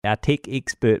Our tech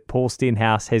expert, Paul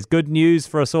Stenhouse, has good news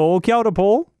for us all. Kia ora,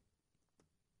 Paul.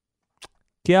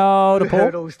 Kia ora, Paul.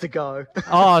 Hurdles to go.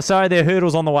 Oh, sorry, there are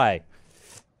hurdles on the way.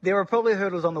 There are probably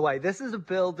hurdles on the way. This is a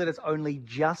bill that has only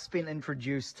just been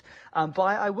introduced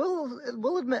by, I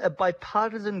will admit, a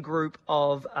bipartisan group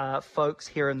of folks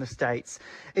here in the States.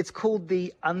 It's called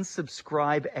the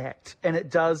Unsubscribe Act, and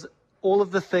it does all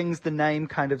of the things the name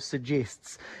kind of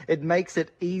suggests. It makes it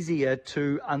easier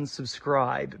to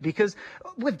unsubscribe because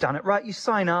we've done it, right? You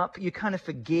sign up, you kind of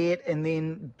forget, and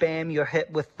then bam, you're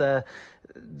hit with the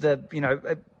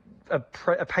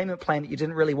a payment plan that you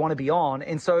didn't really want to be on.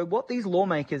 And so what these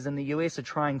lawmakers in the US are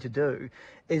trying to do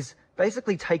is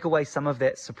basically take away some of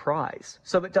that surprise.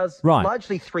 So it does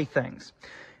largely three things.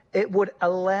 It would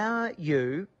allow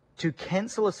you to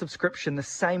cancel a subscription the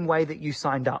same way that you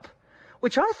signed up,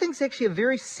 which I think is actually a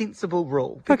very sensible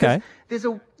rule. Because there's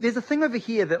a thing over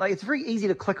here that it's very easy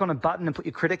to click on a button and put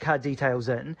your credit card details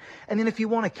in. And then if you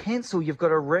want to cancel, you've got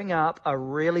to ring up a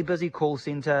really busy call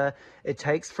center. It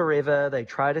takes forever. They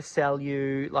try to sell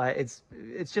you. It's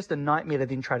just a nightmare to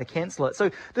then try to cancel it.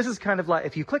 So this is kind of like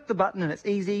if you click the button and it's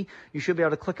easy, you should be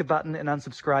able to click a button and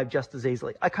unsubscribe just as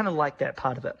easily. I kind of like that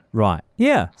part of it. Right.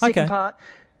 Yeah. Second part,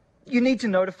 you need to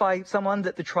notify someone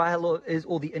that the trial is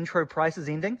or the intro price is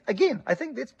ending. Again, I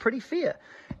think that's pretty fair.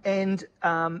 And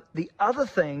the other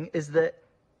thing is that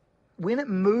when it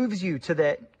moves you to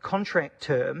that contract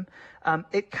term,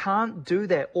 it can't do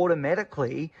that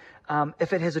automatically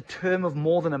if it has a term of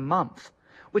more than a month,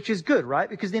 which is good, right?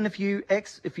 Because then if you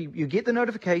get the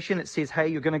notification, it says, hey,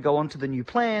 you're going to go on to the new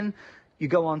plan, you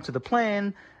go on to the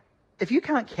plan. If you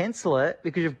can't cancel it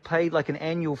because you've paid like an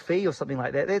annual fee or something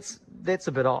like that, that's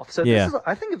a bit off. So this is,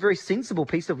 I think, a very sensible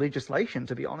piece of legislation,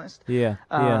 to be honest. Yeah.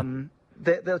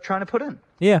 That they're trying to put in.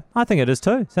 Yeah, I think it is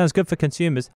too. Sounds good for consumers.